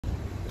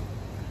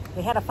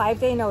We had a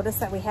 5-day notice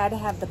that we had to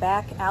have the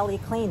back alley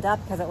cleaned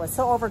up because it was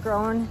so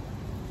overgrown.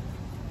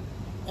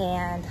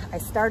 And I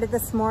started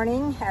this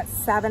morning at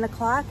 7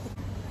 o'clock,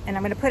 and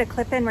I'm gonna put a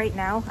clip in right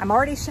now. I'm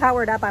already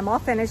showered up, I'm all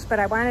finished, but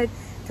I wanted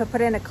to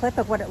put in a clip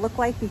of what it looked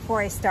like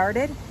before I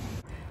started.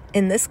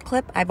 In this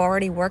clip, I've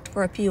already worked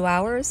for a few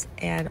hours,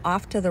 and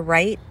off to the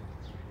right,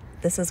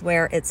 this is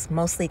where it's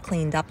mostly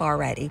cleaned up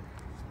already.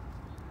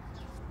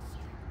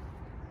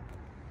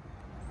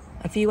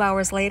 A few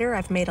hours later,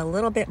 I've made a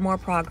little bit more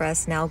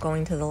progress now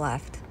going to the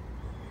left.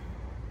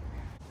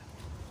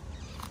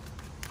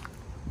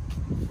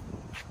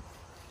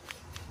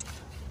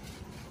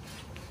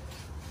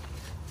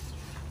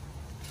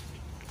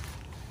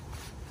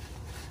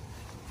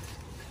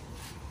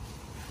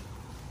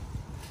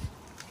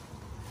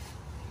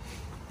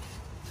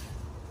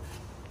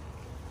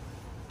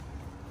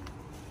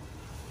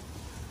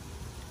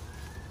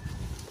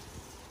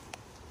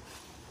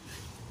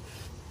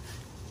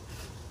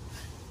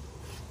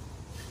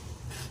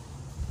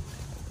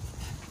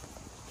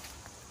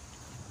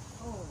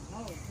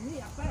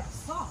 I better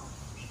stop.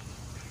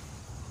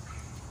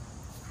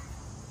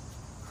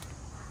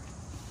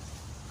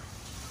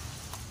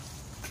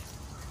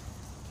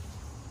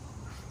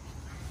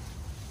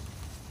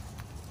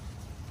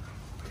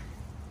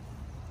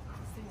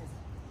 This thing is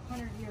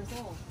 100 years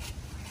old.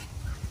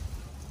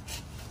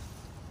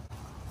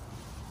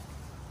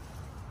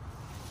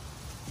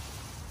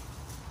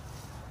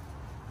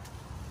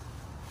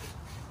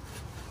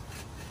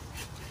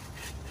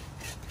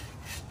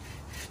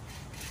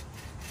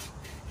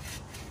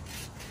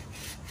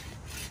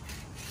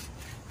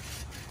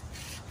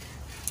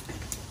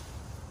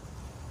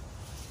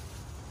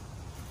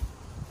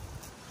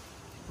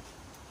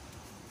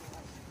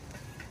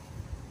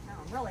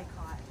 Really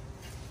caught.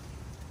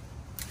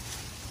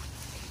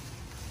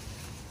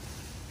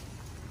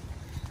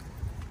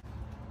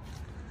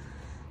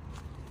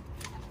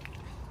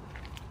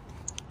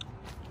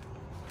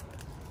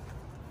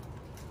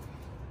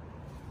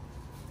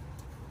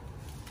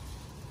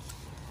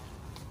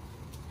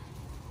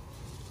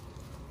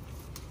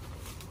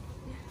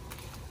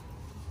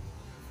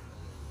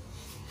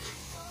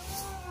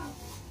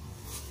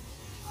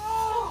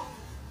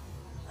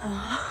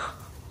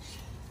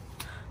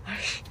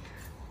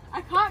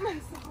 I caught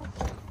myself.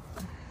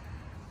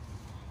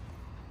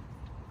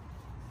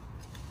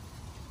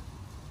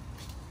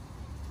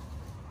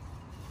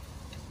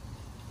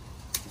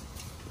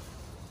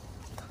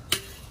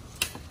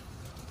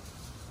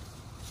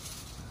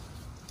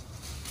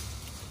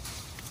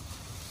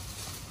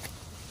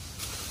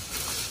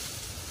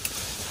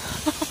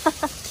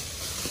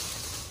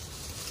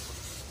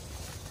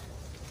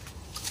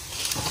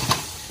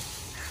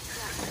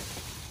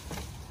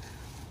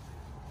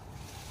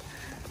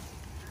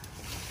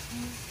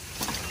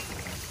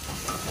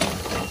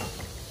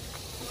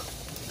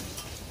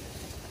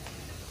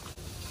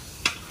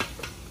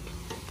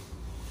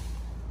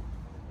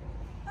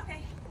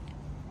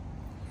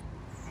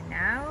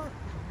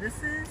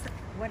 This is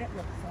what it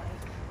looks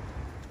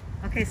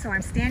like. Okay, so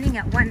I'm standing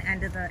at one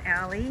end of the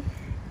alley.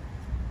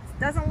 It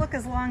doesn't look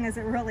as long as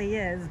it really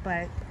is,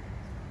 but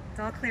it's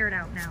all cleared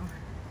out now.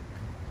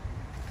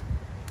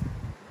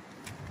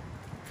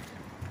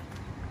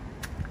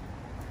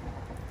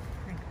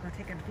 I'll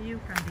take a view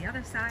from the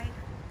other side.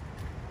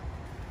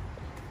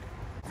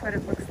 That's what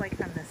it looks like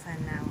from this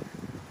end now.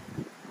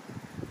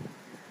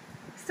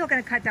 Still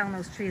gonna cut down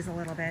those trees a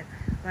little bit,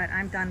 but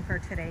I'm done for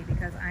today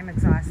because I'm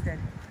exhausted.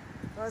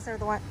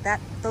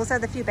 Those are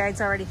the few bags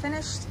already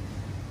finished.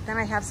 Then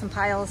I have some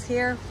piles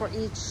here for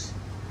each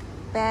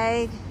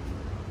bag.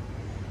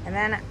 And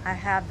then I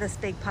have this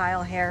big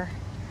pile here,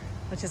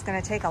 which is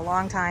gonna take a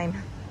long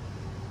time.